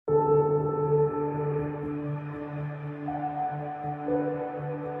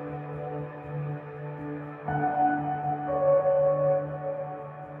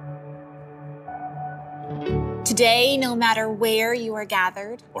Today, no matter where you are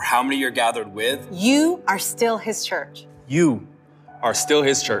gathered, or how many you're gathered with, you are still his church. You are still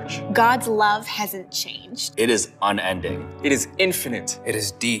his church. God's love hasn't changed. it is unending. It is infinite. It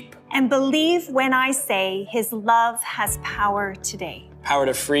is deep. And believe when I say his love has power today. Power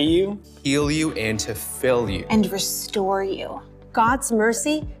to free you, Heal you and to fill you. And restore you. God's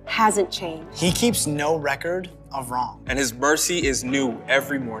mercy hasn't changed. He keeps no record of wrong. and his mercy is new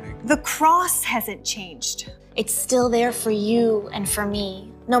every morning. The cross hasn't changed. It's still there for you and for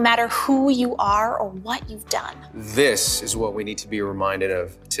me, no matter who you are or what you've done. This is what we need to be reminded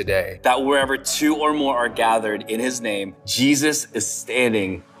of today. That wherever two or more are gathered in his name, Jesus is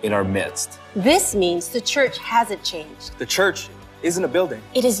standing in our midst. This means the church hasn't changed. The church isn't a building.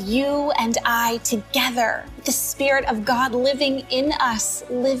 It is you and I together, the Spirit of God living in us,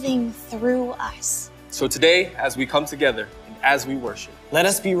 living through us. So today, as we come together and as we worship, Let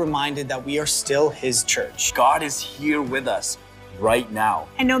us be reminded that we are still his church. God is here with us right now.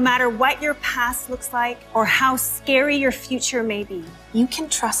 And no matter what your past looks like or how scary your future may be, You can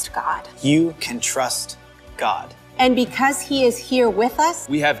trust God. You can trust God. And because he is here with us,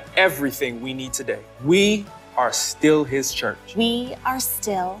 we have everything we need today. We are still his church. We are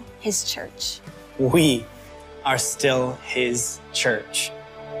still his church. We are still his church.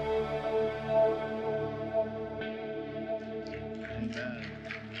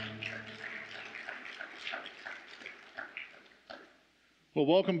 Well,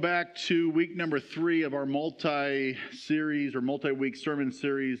 welcome back to week number 3 of our multi-series or multi-week sermon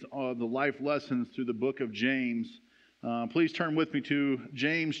series of the life lessons through the book of James. Please turn with me to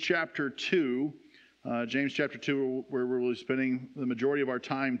James chapter 2. James chapter 2, where we're really spending the majority of our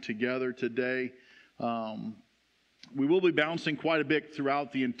time together today. We will be bouncing quite a bit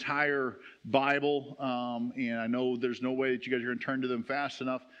throughout the entire Bible, and I know there's no way that you guys are going to turn to them fast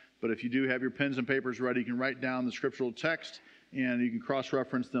enough, but if you do have your pens and papers ready, you can write down the scriptural text and you can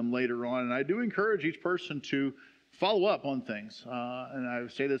cross-reference them later on. And I do encourage each person to follow up on things. And I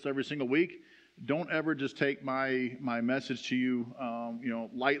say this every single week. Don't ever just take my message to you,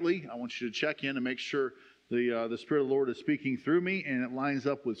 lightly. I want you to check in and make sure the Spirit of the Lord is speaking through me and it lines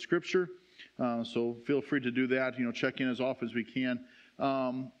up with Scripture. So feel free to do that. Check in as often as we can.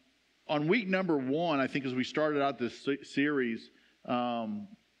 On week number 1, I think as we started out this series,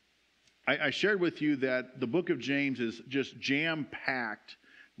 I shared with you that the book of James is just jam-packed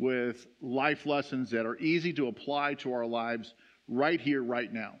with life lessons that are easy to apply to our lives right here,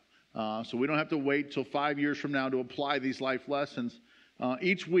 right now. So we don't have to wait till 5 years from now to apply these life lessons.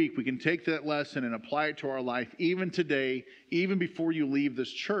 Each week we can take that lesson and apply it to our life. Even today, even before you leave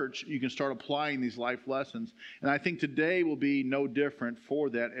this church, you can start applying these life lessons. And I think today will be no different for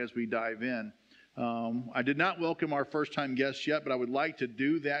that as we dive in. I did not welcome our first-time guests yet, but I would like to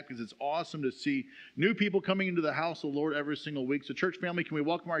do that because it's awesome to see new people coming into the house of the Lord every single week. So church family, can we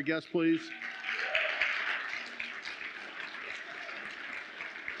welcome our guests, please?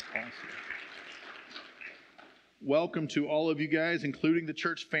 Awesome. Welcome to all of you guys, including the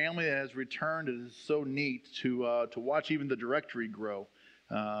church family that has returned. It is so neat to watch even the directory grow.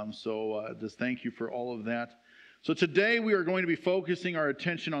 Just thank you for all of that. So today we are going to be focusing our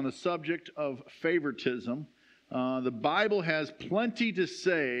attention on the subject of favoritism. The Bible has plenty to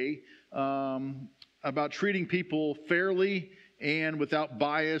say about treating people fairly and without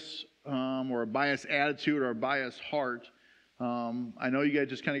bias or a biased attitude or a biased heart. I know you guys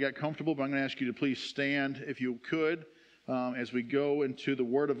just kind of got comfortable, but I'm going to ask you to please stand if you could as we go into the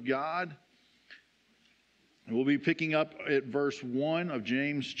Word of God. And we'll be picking up at verse 1 of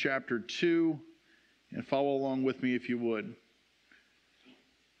James chapter 2. And follow along with me if you would.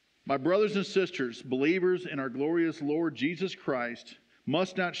 My brothers and sisters, believers in our glorious Lord Jesus Christ,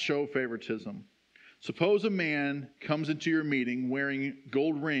 must not show favoritism. Suppose a man comes into your meeting wearing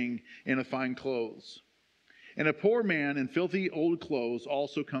gold ring and fine clothes, and a poor man in filthy old clothes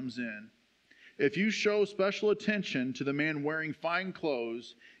also comes in. If you show special attention to the man wearing fine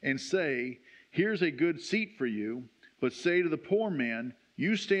clothes and say, "Here's a good seat for you," but say to the poor man,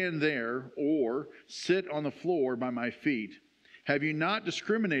 "You stand there," or "Sit on the floor by my feet," have you not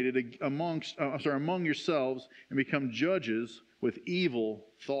discriminated among yourselves and become judges with evil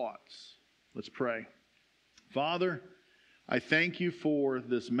thoughts? Let's pray. Father, I thank you for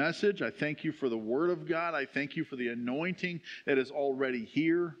this message. I thank you for the Word of God. I thank you for the anointing that is already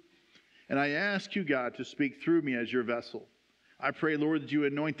here. And I ask you, God, to speak through me as your vessel. I pray, Lord, that you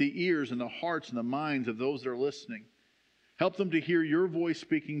anoint the ears and the hearts and the minds of those that are listening. Help them to hear your voice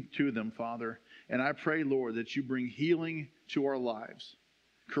speaking to them, Father. And I pray, Lord, that you bring healing to our lives,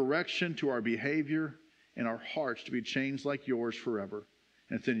 correction to our behavior, and our hearts to be changed like yours forever.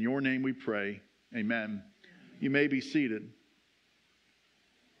 And it's in your name we pray. Amen. You may be seated.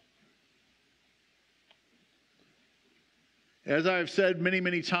 As I've said many,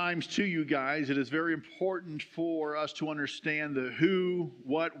 many times to you guys, it is very important for us to understand the who,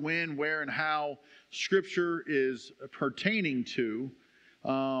 what, when, where, and how Scripture is pertaining to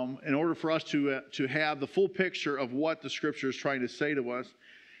in order for us to have the full picture of what the Scripture is trying to say to us.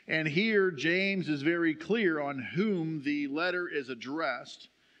 And here, James is very clear on whom the letter is addressed.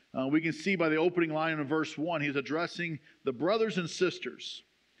 We can see by the opening line in verse 1, he's addressing the brothers and sisters.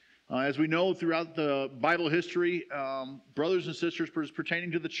 As we know throughout the Bible history, brothers and sisters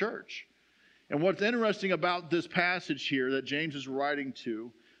pertaining to the church. And what's interesting about this passage here that James is writing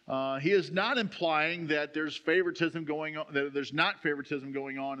to, he is not implying that there's favoritism going on, that there's not favoritism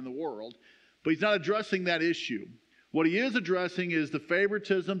going on in the world, but he's not addressing that issue. What he is addressing is the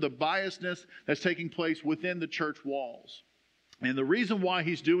favoritism, the biasness that's taking place within the church walls. And the reason why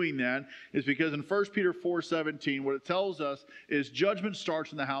he's doing that is because in 1 Peter 4:17, what it tells us is judgment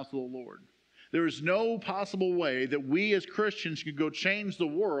starts in the house of the Lord. There is no possible way that we as Christians can go change the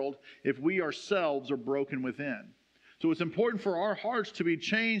world if we ourselves are broken within. So it's important for our hearts to be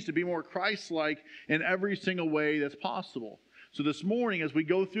changed, to be more Christ-like in every single way that's possible. So this morning, as we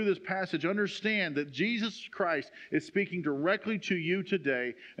go through this passage, understand that Jesus Christ is speaking directly to you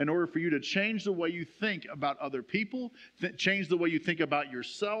today in order for you to change the way you think about other people, change the way you think about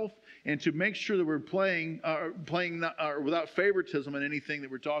yourself, and to make sure that we're playing without favoritism in anything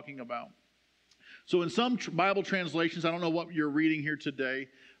that we're talking about. So in some Bible translations, I don't know what you're reading here today,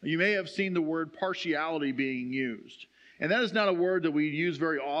 you may have seen the word partiality being used. And that is not a word that we use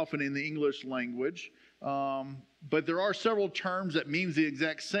very often in the English language. But there are several terms that means the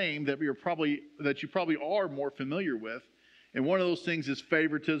exact same that you probably are more familiar with. And one of those things is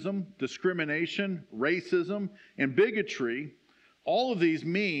favoritism, discrimination, racism, and bigotry. All of these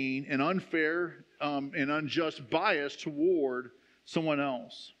mean an unfair and unjust bias toward someone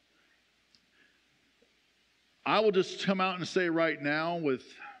else. I will just come out and say right now, with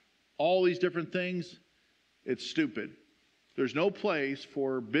all these different things, it's stupid. There's no place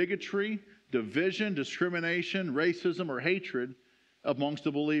for bigotry, division, discrimination, racism, or hatred amongst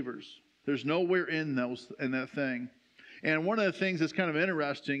the believers. There's nowhere in that thing. And one of the things that's kind of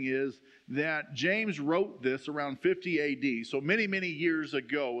interesting is that James wrote this around 50 AD. So many, many years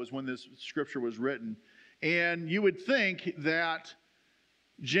ago is when this scripture was written. And you would think that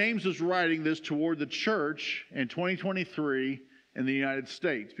James was writing this toward the church in 2023 in the United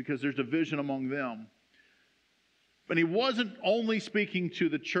States because there's division among them. But he wasn't only speaking to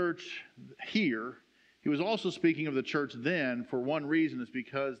the church here, he was also speaking of the church then for one reason, is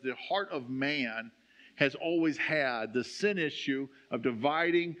because the heart of man has always had the sin issue of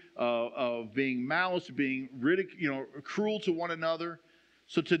dividing, of being malice, being cruel to one another.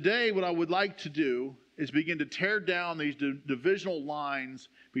 So today what I would like to do is begin to tear down these divisional lines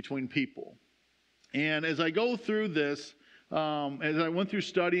between people. And as I go through this, as I went through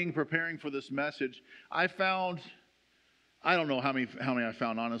studying, preparing for this message, I found, I don't know how many I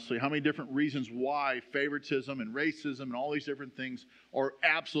found, honestly, how many different reasons why favoritism and racism and all these different things are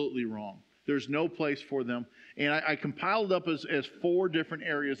absolutely wrong. There's no place for them. And I compiled up as 4 different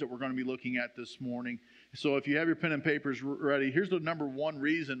areas that we're going to be looking at this morning. So if you have your pen and papers ready, here's the number 1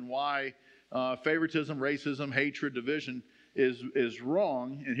 reason why favoritism, racism, hatred, division is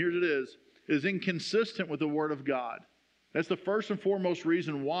wrong. And here it is inconsistent with the Word of God. That's the first and foremost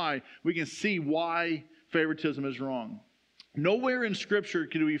reason why we can see why favoritism is wrong. Nowhere in Scripture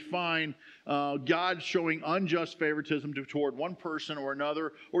can we find God showing unjust favoritism toward one person or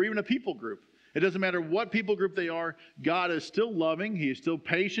another, or even a people group. It doesn't matter what people group they are, God is still loving, He is still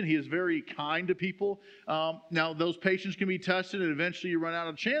patient, He is very kind to people. Now, those patience can be tested, and eventually you run out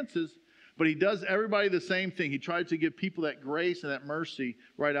of chances, but He does everybody the same thing. He tries to give people that grace and that mercy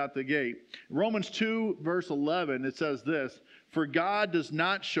right out the gate. Romans 2, verse 11, it says this, "For God does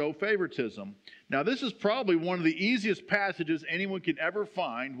not show favoritism." Now, this is probably one of the easiest passages anyone can ever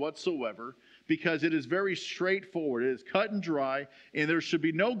find whatsoever, because it is very straightforward. It is cut and dry, and there should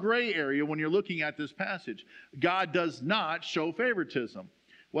be no gray area when you're looking at this passage. God does not show favoritism.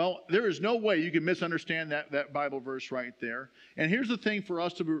 Well, there is no way you can misunderstand that Bible verse right there. And here's the thing for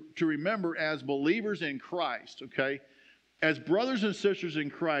us to remember as believers in Christ, okay? As brothers and sisters in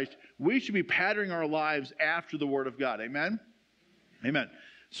Christ, we should be patterning our lives after the Word of God. Amen? Amen.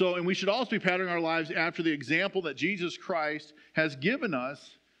 So, and we should also be patterning our lives after the example that Jesus Christ has given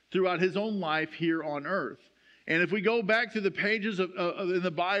us throughout His own life here on earth. And if we go back to the pages in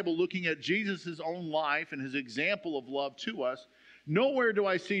the Bible looking at Jesus' own life and His example of love to us, nowhere do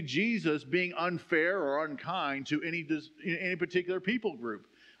I see Jesus being unfair or unkind to any particular people group.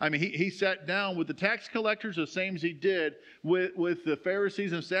 I mean, he sat down with the tax collectors the same as he did with the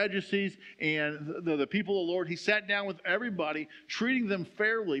Pharisees and Sadducees and the people of the Lord. He sat down with everybody, treating them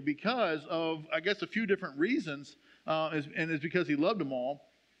fairly because of, I guess, a few different reasons, and it's because he loved them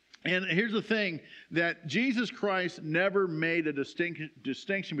all. And here's the thing, that Jesus Christ never made a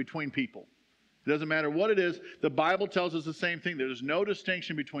distinction between people. It doesn't matter what it is. The Bible tells us the same thing. There's no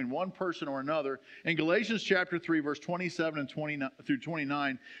distinction between one person or another. And Galatians chapter 3, verse 27 and 29 through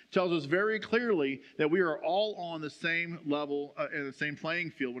 29 tells us very clearly that we are all on the same level and the same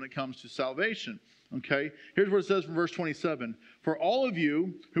playing field when it comes to salvation. Okay? Here's what it says from verse 27. For all of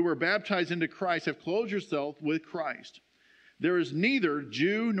you who were baptized into Christ have clothed yourself with Christ. There is neither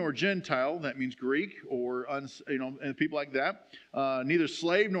Jew nor Gentile, that means Greek or and people like that, neither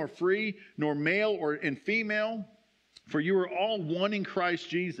slave nor free, nor male or female, for you are all one in Christ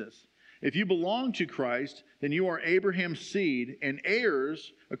Jesus. If you belong to Christ, then you are Abraham's seed and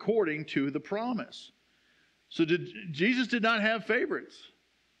heirs according to the promise. So Jesus did not have favorites.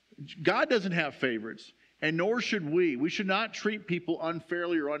 God doesn't have favorites. And nor should we. We should not treat people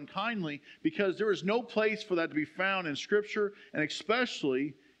unfairly or unkindly, because there is no place for that to be found in Scripture, and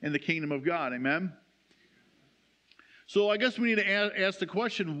especially in the kingdom of God. Amen? So I guess we need to ask the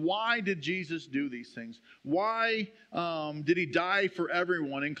question, why did Jesus do these things? Why did he die for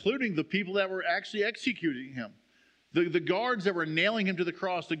everyone, including the people that were actually executing him? The guards that were nailing him to the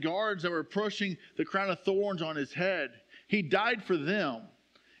cross, the guards that were pushing the crown of thorns on his head. He died for them.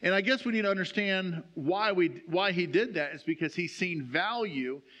 And I guess we need to understand why he did that. Is because he's seen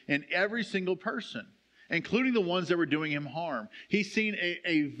value in every single person, including the ones that were doing him harm. He's seen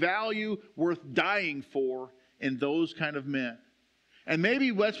a value worth dying for in those kind of men. And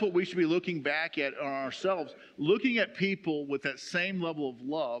maybe that's what we should be looking back at on ourselves, looking at people with that same level of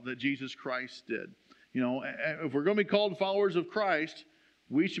love that Jesus Christ did. You know, if we're going to be called followers of Christ,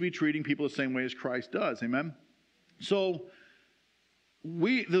 we should be treating people the same way as Christ does. Amen? So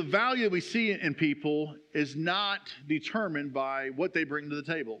the value that we see in people is not determined by what they bring to the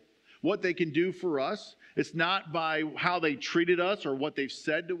table, what they can do for us. It's not by how they treated us or what they've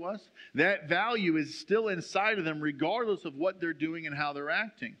said to us. That value is still inside of them regardless of what they're doing and how they're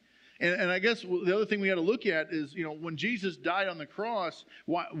acting. And I guess the other thing we got to look at is, you know, when Jesus died on the cross,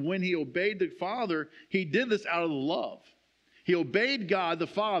 when he obeyed the Father, he did this out of love. He obeyed God the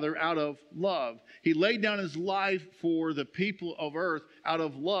Father out of love. He laid down his life for the people of earth out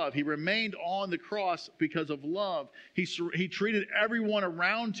of love. He remained on the cross because of love. He treated everyone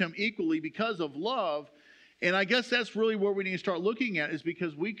around him equally because of love. And I guess that's really where we need to start looking at, is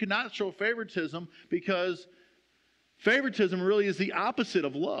because we cannot show favoritism, because favoritism really is the opposite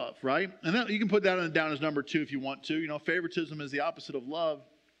of love, right? And you can put that down as number 2 if you want to. You know, favoritism is the opposite of love.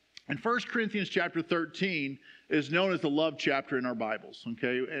 And 1 Corinthians chapter 13 is known as the love chapter in our Bibles,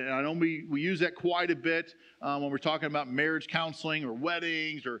 okay? And I know we use that quite a bit when we're talking about marriage counseling or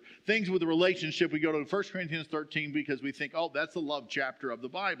weddings or things with the relationship. We go to 1 Corinthians 13 because we think, oh, that's the love chapter of the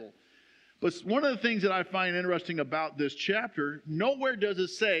Bible. But one of the things that I find interesting about this chapter, nowhere does it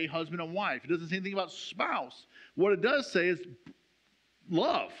say husband and wife. It doesn't say anything about spouse. What it does say is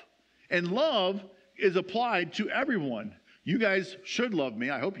love. And love is applied to everyone. You guys should love me.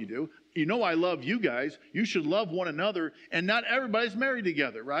 I hope you do. You know I love you guys. You should love one another. And not everybody's married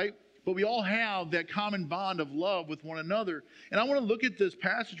together, right? But we all have that common bond of love with one another. And I want to look at this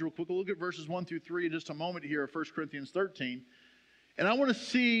passage real quick. We'll look at verses 1 through 3 in just a moment here of 1 Corinthians 13. And I want to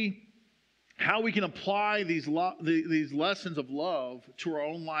see how we can apply these lessons of love to our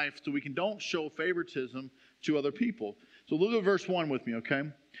own life so we don't show favoritism to other people. So look at verse 1 with me, okay?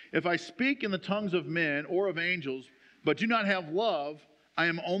 If I speak in the tongues of men or of angels, but do not have love, I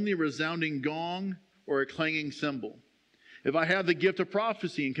am only a resounding gong or a clanging cymbal. If I have the gift of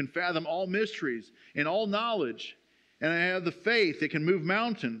prophecy and can fathom all mysteries and all knowledge, and I have the faith that can move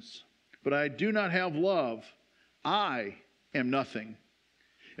mountains, but I do not have love, I am nothing.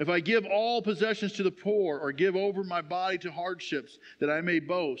 If I give all possessions to the poor or give over my body to hardships that I may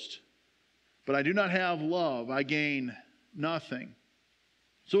boast, but I do not have love, I gain nothing.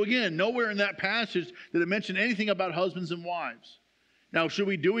 So again, nowhere in that passage did it mention anything about husbands and wives. Now, should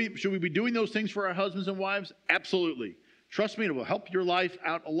we be doing those things for our husbands and wives? Absolutely. Trust me, it will help your life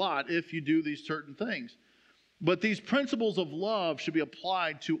out a lot if you do these certain things. But these principles of love should be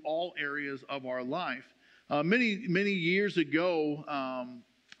applied to all areas of our life. Many years ago,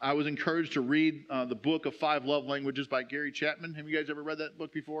 I was encouraged to read the book of 5 Love Languages by Gary Chapman. Have you guys ever read that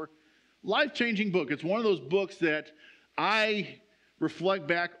book before? Life-changing book. It's one of those books that I reflect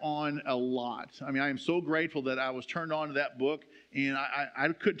back on a lot. I mean, I am so grateful that I was turned on to that book, and I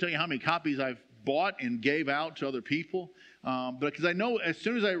couldn't tell you how many copies I've bought and gave out to other people. But because I know as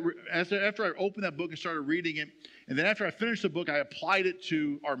soon as after I opened that book and started reading it, and then after I finished the book, I applied it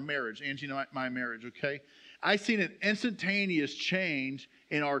to our marriage, Angie and my marriage, okay? I seen an instantaneous change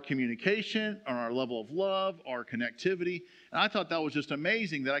in our communication, on our level of love, our connectivity. And I thought that was just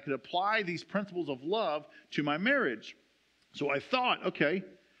amazing that I could apply these principles of love to my marriage. So I thought, okay,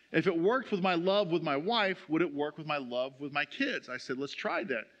 if it worked with my love with my wife, would it work with my love with my kids? I said, let's try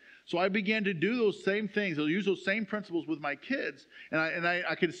that. So I began to do those same things. I'll use those same principles with my kids. And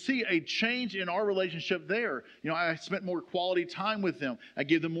I could see a change in our relationship there. You know, I spent more quality time with them. I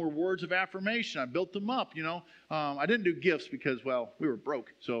gave them more words of affirmation. I built them up, you know. I didn't do gifts because, well, we were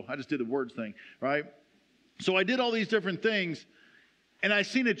broke. So I just did the words thing, right? So I did all these different things. And I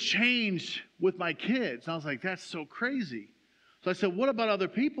seen a change with my kids. And I was like, that's so crazy. So I said, what about other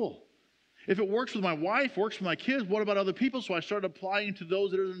people? If it works with my wife, works with my kids, what about other people? So I started applying to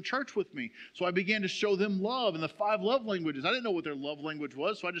those that are in church with me. So I began to show them love and the 5 love languages. I didn't know what their love language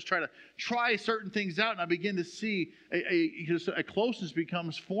was, so I just try certain things out, and I began to see a closeness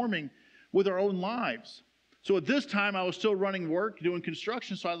becomes forming with our own lives. So at this time, I was still running work, doing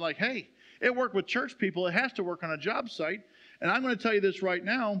construction, so I was like, hey, it worked with church people. It has to work on a job site. And I'm going to tell you this right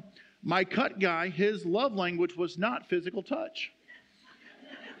now. My cut guy, his love language was not physical touch.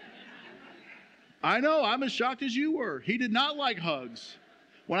 I know, I'm as shocked as you were. He did not like hugs.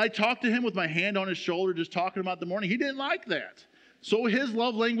 When I talked to him with my hand on his shoulder, just talking about the morning, he didn't like that. So his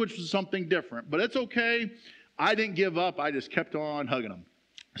love language was something different. But it's okay. I didn't give up. I just kept on hugging him.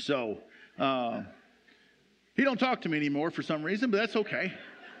 So he don't talk to me anymore for some reason, but that's okay.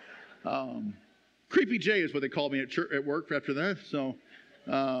 Creepy Jay is what they called me at work after that. So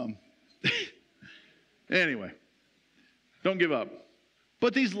anyway, don't give up.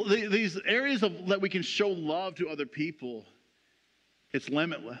 But these areas that we can show love to other people, it's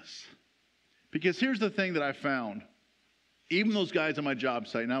limitless. Because here's the thing that I found. Even those guys on my job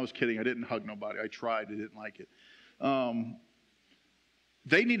site, and I was kidding, I didn't hug nobody. I tried, I didn't like it.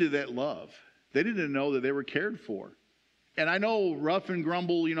 They needed that love. They needed to know that they were cared for. And I know rough and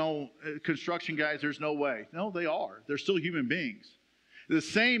grumble, you know, construction guys, there's no way. No, they are. They're still human beings. The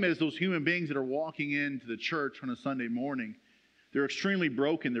same as those human beings that are walking into the church on a Sunday morning. They're extremely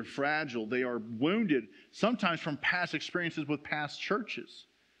broken. They're fragile. They are wounded, sometimes from past experiences with past churches.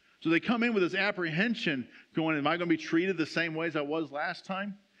 So they come in with this apprehension going, am I going to be treated the same way as I was last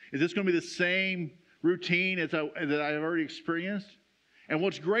time? Is this going to be the same routine that I've already experienced? And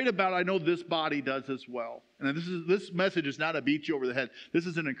what's great about it, I know this body does as well. And this message is not to beat you over the head. This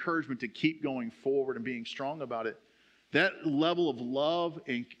is an encouragement to keep going forward and being strong about it. That level of love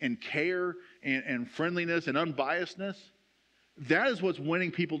and care and friendliness and unbiasedness, that is what's winning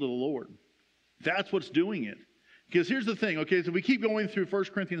people to the Lord. That's what's doing it. Because here's the thing, okay, so we keep going through 1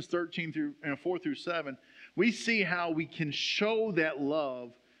 Corinthians 13 through 4 through 7. We see how we can show that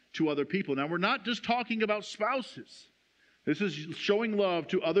love to other people. Now, we're not just talking about spouses. This is showing love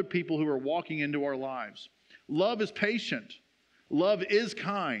to other people who are walking into our lives. Love is patient. Love is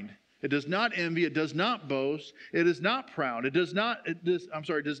kind. It does not envy. It does not boast. It is not proud. It does not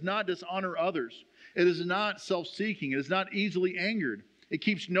dishonor others. It is not self-seeking. It is not easily angered. It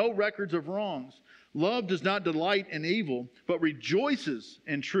keeps no records of wrongs. Love does not delight in evil, but rejoices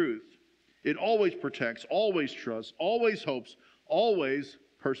in truth. It always protects, always trusts, always hopes, always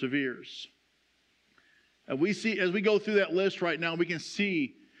perseveres. And we see, as we go through that list right now, we can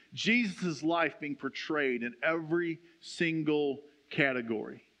see Jesus' life being portrayed in every single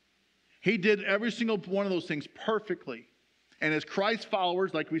category. He did every single one of those things perfectly. And as Christ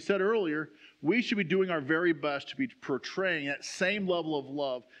followers, like we said earlier, we should be doing our very best to be portraying that same level of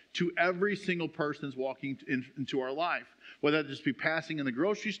love to every single person that's walking into our life. Whether that just be passing in the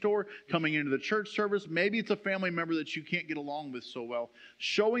grocery store, coming into the church service, maybe it's a family member that you can't get along with so well.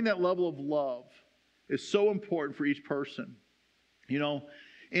 Showing that level of love is so important for each person. You know,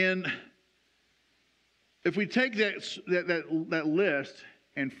 and if we take that list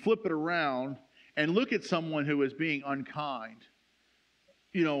and flip it around and look at someone who is being unkind,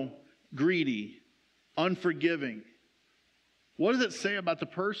 you know, greedy, unforgiving, what does it say about the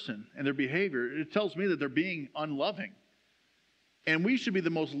person and their behavior? It tells me that they're being unloving. And we should be the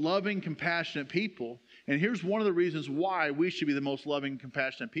most loving, compassionate people. And here's one of the reasons why we should be the most loving,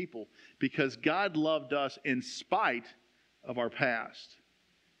 compassionate people. Because God loved us in spite of our past.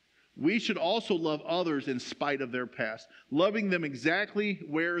 We should also love others in spite of their past, loving them exactly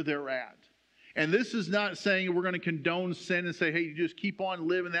where they're at. And this is not saying we're going to condone sin and say, hey, you just keep on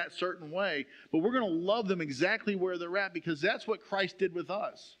living that certain way. But we're going to love them exactly where they're at because that's what Christ did with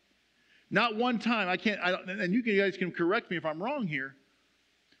us. Not one time, and you guys can correct me if I'm wrong here,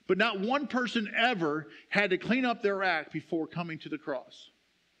 But not one person ever had to clean up their act before coming to the cross.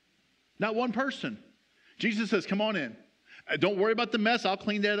 Not one person. Jesus says, come on in. Don't worry about the mess. I'll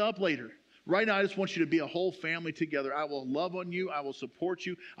clean that up later. Right now, I just want you to be a whole family together. I will love on you. I will support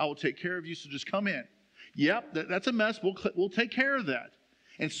you. I will take care of you. So just come in. Yep, that's a mess. We'll take care of that.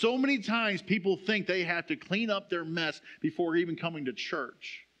 And so many times people think they have to clean up their mess before even coming to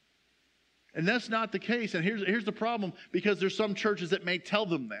church. And that's not the case. And here's the problem, because there's some churches that may tell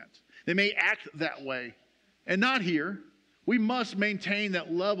them that. They may act that way. And not here. We must maintain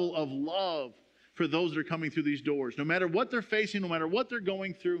that level of love for those that are coming through these doors. No matter what they're facing, no matter what they're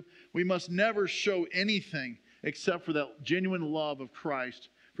going through, we must never show anything except for that genuine love of Christ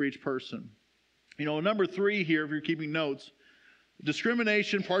for each person. You know, number 3 here, if you're keeping notes,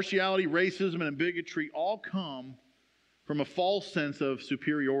 discrimination, partiality, racism, and bigotry all come from a false sense of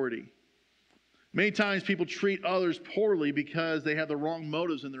superiority. Many times people treat others poorly because they have the wrong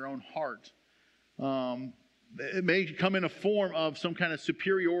motives in their own heart. It may come in a form of some kind of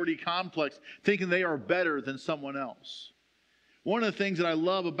superiority complex, thinking they are better than someone else. One of the things that I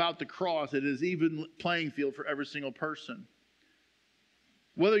love about the cross, it is even playing field for every single person.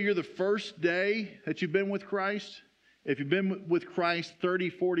 Whether you're the first day that you've been with Christ, if you've been with Christ 30,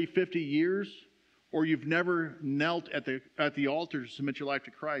 40, 50 years, or you've never knelt at the altar to submit your life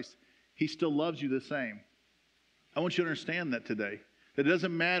to Christ, He still loves you the same. I want you to understand that today. That it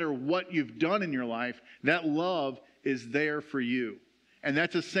doesn't matter what you've done in your life, that love is there for you. And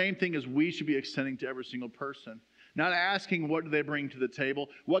that's the same thing as we should be extending to every single person. Not asking what do they bring to the table,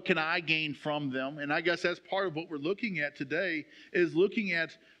 what can I gain from them? And I guess that's part of what we're looking at today, is looking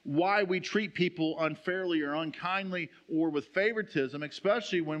at why we treat people unfairly or unkindly or with favoritism,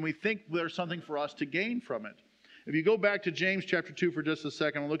 especially when we think there's something for us to gain from it. If you go back to James chapter 2 for just a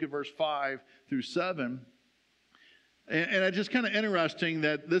second, and look at verse 5 through 7. And it's just kind of interesting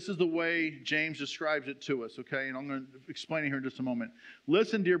that this is the way James describes it to us, okay? And I'm going to explain it here in just a moment.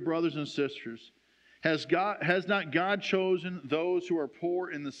 Listen, dear brothers and sisters. Has not God chosen those who are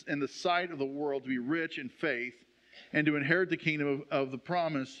poor in the sight of the world to be rich in faith and to inherit the kingdom of the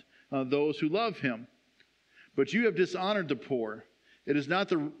promise, those who love Him? But you have dishonored the poor. Is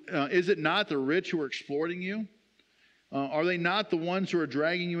it not the rich who are exploiting you? Are they not the ones who are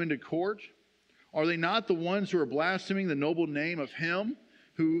dragging you into court? Are they not the ones who are blaspheming the noble name of Him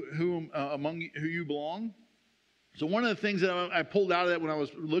among who you belong? So one of the things that I pulled out of that when I was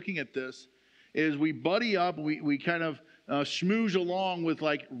looking at this is we buddy up, we kind of schmooze along with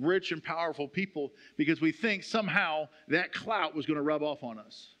like rich and powerful people because we think somehow that clout was going to rub off on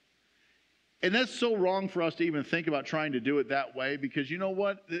us. And that's so wrong for us to even think about trying to do it that way, because you know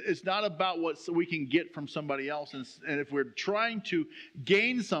what? It's not about what we can get from somebody else. And if we're trying to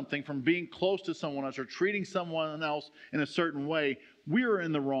gain something from being close to someone else or treating someone else in a certain way, we're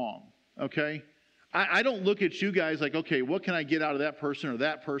in the wrong, okay? I don't look at you guys like, okay, what can I get out of that person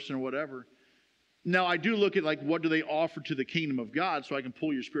or whatever? Now, I do look at like what do they offer to the kingdom of God so I can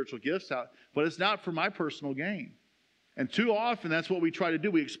pull your spiritual gifts out, but it's not for my personal gain. And too often, that's what we try to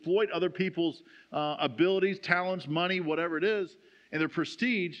do. We exploit other people's abilities, talents, money, whatever it is, and their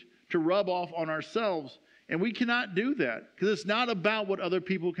prestige to rub off on ourselves. And we cannot do that because it's not about what other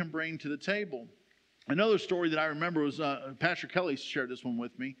people can bring to the table. Another story that I remember was Pastor Kelly shared this one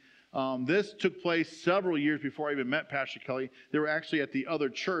with me. This took place several years before I even met Pastor Kelly. They were actually at the other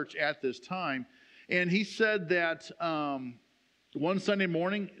church at this time. And he said that one Sunday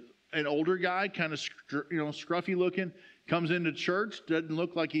morning, an older guy, kind of scruffy looking, comes into church. Doesn't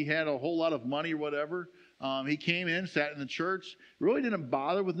look like he had a whole lot of money or whatever. He came in, sat in the church, really didn't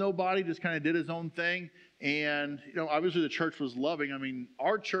bother with nobody, just kind of did his own thing. And, obviously the church was loving. I mean,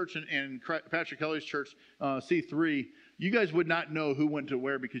 our church and Patrick Kelly's church, C3, you guys would not know who went to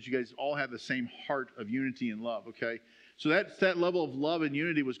where because you guys all have the same heart of unity and love, okay? So that level of love and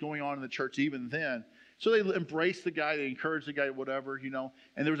unity was going on in the church even then. So they embraced the guy, they encouraged the guy, whatever,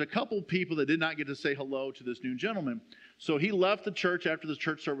 And there was a couple people that did not get to say hello to this new gentleman. So he left the church after the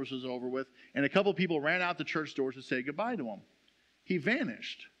church service was over with, and a couple people ran out the church doors to say goodbye to him. He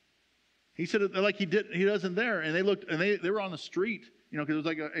vanished. He said like he wasn't there, and they looked, and they were on the street, because it was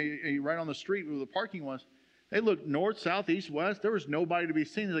like a right on the street where the parking was. They looked north, south, east, west. There was nobody to be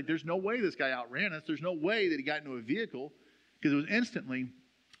seen. They're like, there's no way this guy outran us. There's no way that he got into a vehicle, because it was instantly.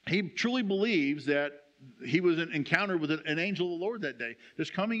 He truly believes that he was encountered with an angel of the Lord that day,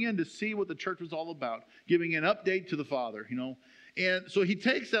 just coming in to see what the church was all about, giving an update to the Father, And so he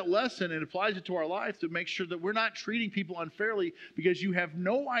takes that lesson and applies it to our life to make sure that we're not treating people unfairly, because you have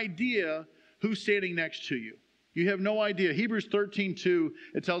no idea who's standing next to you. You have no idea. Hebrews 13:2,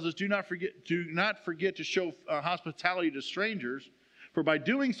 it tells us, do not forget to show hospitality to strangers, For by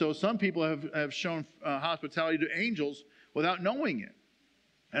doing so, some people have shown hospitality to angels without knowing it.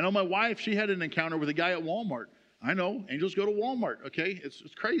 I know my wife, she had an encounter with a guy at Walmart. I know, angels go to Walmart, okay? It's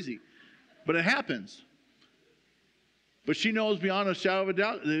crazy. But it happens. But she knows beyond a shadow of a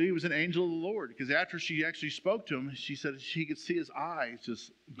doubt that he was an angel of the Lord. Because after she actually spoke to him, she said she could see his eyes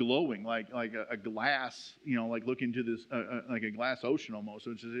just glowing like a glass, like looking to this, like a glass ocean almost.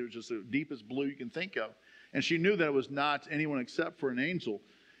 It was just the deepest blue you can think of. And she knew that it was not anyone except for an angel.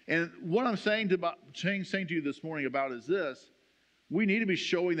 And what I'm saying to you this morning about is this. We need to be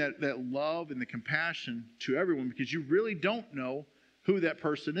showing that love and the compassion to everyone, because you really don't know who that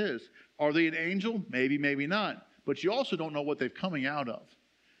person is. Are they an angel? Maybe, maybe not. But you also don't know what they're coming out of.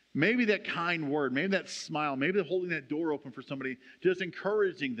 Maybe that kind word, maybe that smile, maybe they're holding that door open for somebody, just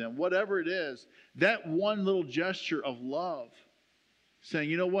encouraging them, whatever it is, that one little gesture of love, saying,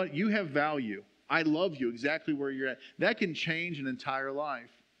 you know what, you have value. I love you exactly where you're at. That can change an entire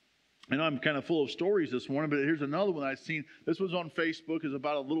life. I know I'm kind of full of stories this morning, but here's another one I've seen. This was on Facebook. It's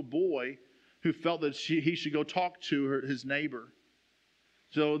about a little boy who felt that he should go talk to his neighbor.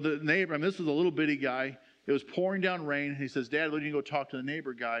 So the neighbor, this is a little bitty guy. It was pouring down rain. He says, Dad, let me go talk to the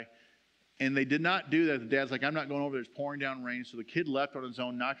neighbor guy. And they did not do that. The dad's like, I'm not going over there. It's pouring down rain. So the kid left on his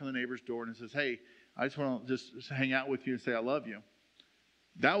own, knocked on the neighbor's door, and says, hey, I just want to just hang out with you and say I love you.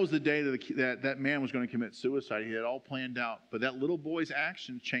 That was the day that man was going to commit suicide. He had it all planned out. But that little boy's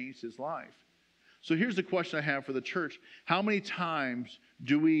action changed his life. So here's the question I have for the church. How many times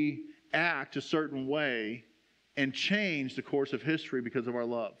do we act a certain way and change the course of history because of our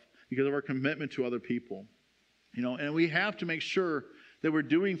love, because of our commitment to other people? And we have to make sure that we're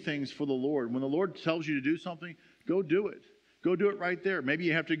doing things for the Lord. When the Lord tells you to do something, go do it. Go do it right there. Maybe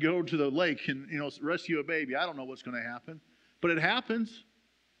you have to go to the lake and, rescue a baby. I don't know what's going to happen. But it happens.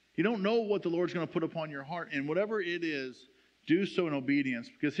 You don't know what the Lord's going to put upon your heart. And whatever it is, do so in obedience.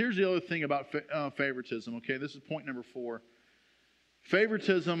 Because here's the other thing about favoritism, okay? This is point number 4.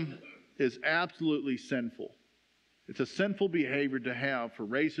 Favoritism is absolutely sinful. It's a sinful behavior to have for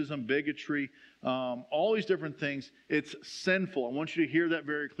racism, bigotry, all these different things. It's sinful. I want you to hear that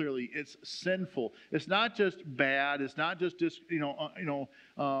very clearly. It's sinful. It's not just bad. It's not just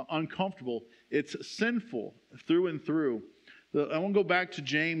uncomfortable. It's sinful through and through. I want to go back to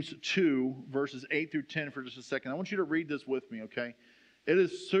James 2, verses 8 through 10 for just a second. I want you to read this with me, okay? It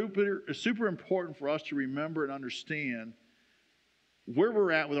is super important for us to remember and understand where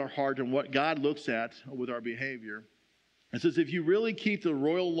we're at with our heart and what God looks at with our behavior. It says, if you really keep the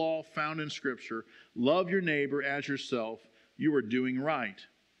royal law found in Scripture, love your neighbor as yourself, you are doing right.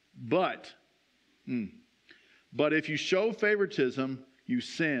 But if you show favoritism, you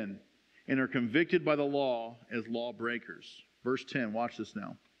sin and are convicted by the law as lawbreakers. Verse 10, watch this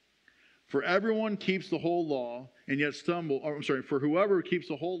now. For everyone keeps the whole law and yet for whoever keeps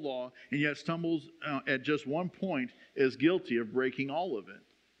the whole law and yet stumbles at just one point is guilty of breaking all of it.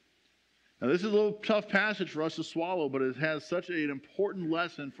 Now, this is a little tough passage for us to swallow, but it has such an important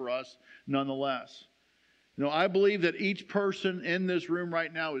lesson for us nonetheless. I believe that each person in this room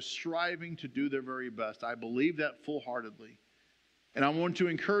right now is striving to do their very best. I believe that full-heartedly. And I want to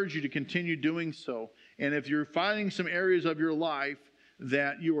encourage you to continue doing so. And if you're finding some areas of your life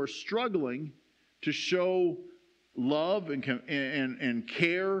that you are struggling to show love and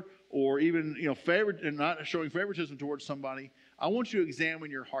care, or even and not showing favoritism towards somebody, I want you to examine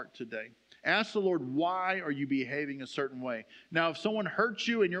your heart today. Ask the Lord, why are you behaving a certain way? Now, if someone hurts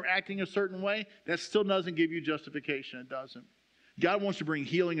you and you're acting a certain way, that still doesn't give you justification. It doesn't. God wants to bring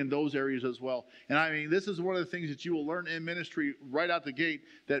healing in those areas as well. And this is one of the things that you will learn in ministry right out the gate,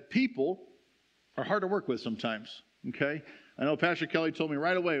 that people are hard to work with sometimes, okay? I know Pastor Kelly told me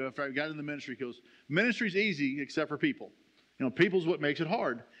right away after I got in the ministry, he goes, ministry's easy except for people. People's what makes it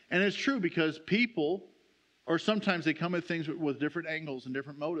hard. And it's true, because people, or sometimes they come at things with different angles and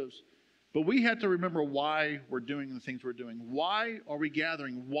different motives. But we have to remember why we're doing the things we're doing. Why are we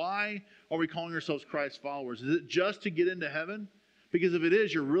gathering? Why are we calling ourselves Christ's followers? Is it just to get into heaven? Because if it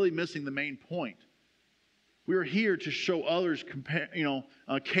is, you're really missing the main point. We're here to show others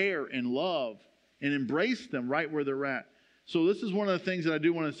care and love and embrace them right where they're at. So this is one of the things that I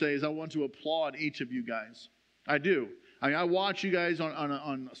do want to say is I want to applaud each of you guys. I do. I watch you guys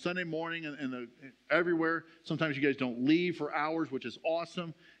on Sunday morning and everywhere. Sometimes you guys don't leave for hours, which is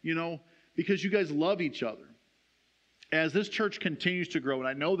awesome, because you guys love each other. As this church continues to grow, and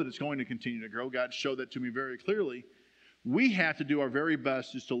I know that it's going to continue to grow, God showed that to me very clearly, we have to do our very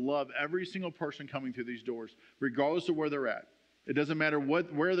best just to love every single person coming through these doors, regardless of where they're at. It doesn't matter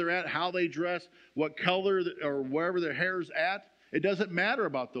where they're at, how they dress, what color or wherever their hair is at. It doesn't matter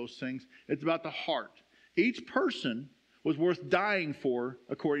about those things. It's about the heart. Each person was worth dying for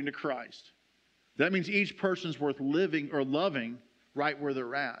according to Christ. That means each person's worth living or loving right where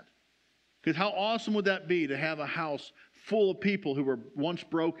they're at. Because how awesome would that be to have a house full of people who were once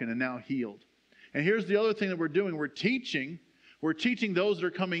broken and now healed? And here's the other thing that we're doing. We're teaching those that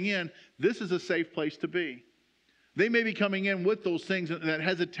are coming in, this is a safe place to be. They may be coming in with those things, that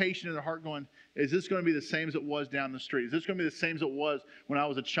hesitation in their heart going, is this going to be the same as it was down the street? Is this going to be the same as it was when I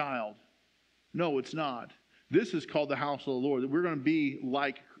was a child? No, it's not. This is called the house of the Lord. We're going to be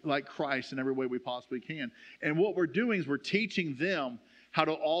like Christ in every way we possibly can. And what we're doing is we're teaching them how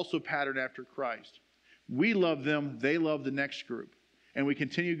to also pattern after Christ. We love them. They love the next group. And we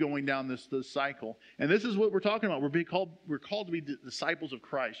continue going down this cycle. And this is what we're talking about. We're called to be disciples of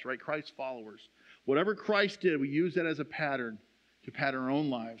Christ, right? Christ's followers. Whatever Christ did, we use that as a pattern to pattern our own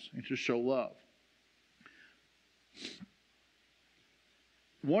lives and to show love.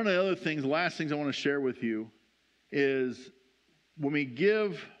 One of the other things, last things I want to share with you is when we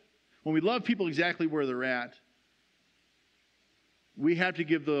love people exactly where they're at, we have to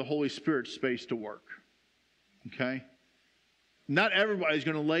give the Holy Spirit space to work. Okay? Not everybody's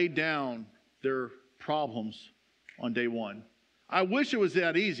going to lay down their problems on day one. I wish it was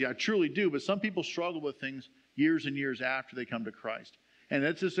that easy. I truly do. But some people struggle with things years and years after they come to Christ. And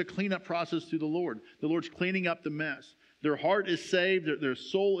that's just a cleanup process through the Lord. The Lord's cleaning up the mess. Their heart is saved. Their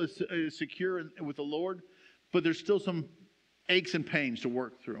soul is secure with the Lord. But there's still some aches and pains to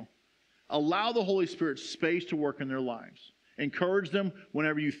work through. Allow the Holy Spirit space to work in their lives. Encourage them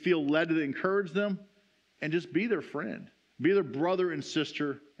whenever you feel led to encourage them. And just be their friend. Be their brother and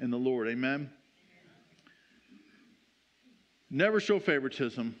sister in the Lord. Amen? Never show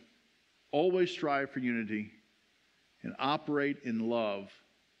favoritism. Always strive for unity. And operate in love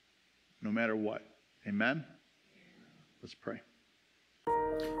no matter what. Amen? Let's pray.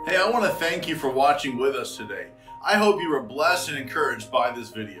 Hey, I want to thank you for watching with us today. I hope you were blessed and encouraged by this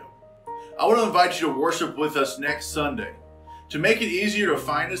video. I want to invite you to worship with us next Sunday. To make it easier to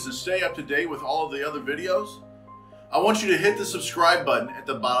find us and stay up to date with all of the other videos, I want you to hit the subscribe button at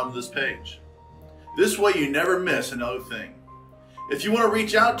the bottom of this page. This way you never miss another thing. If you want to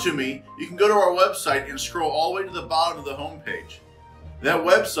reach out to me, you can go to our website and scroll all the way to the bottom of the homepage. That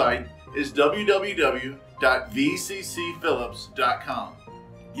website is www.vccphillips.com.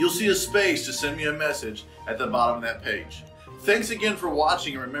 You'll see a space to send me a message at the bottom of that page. Thanks again for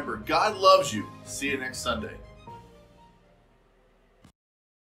watching, and remember, God loves you. See you next Sunday.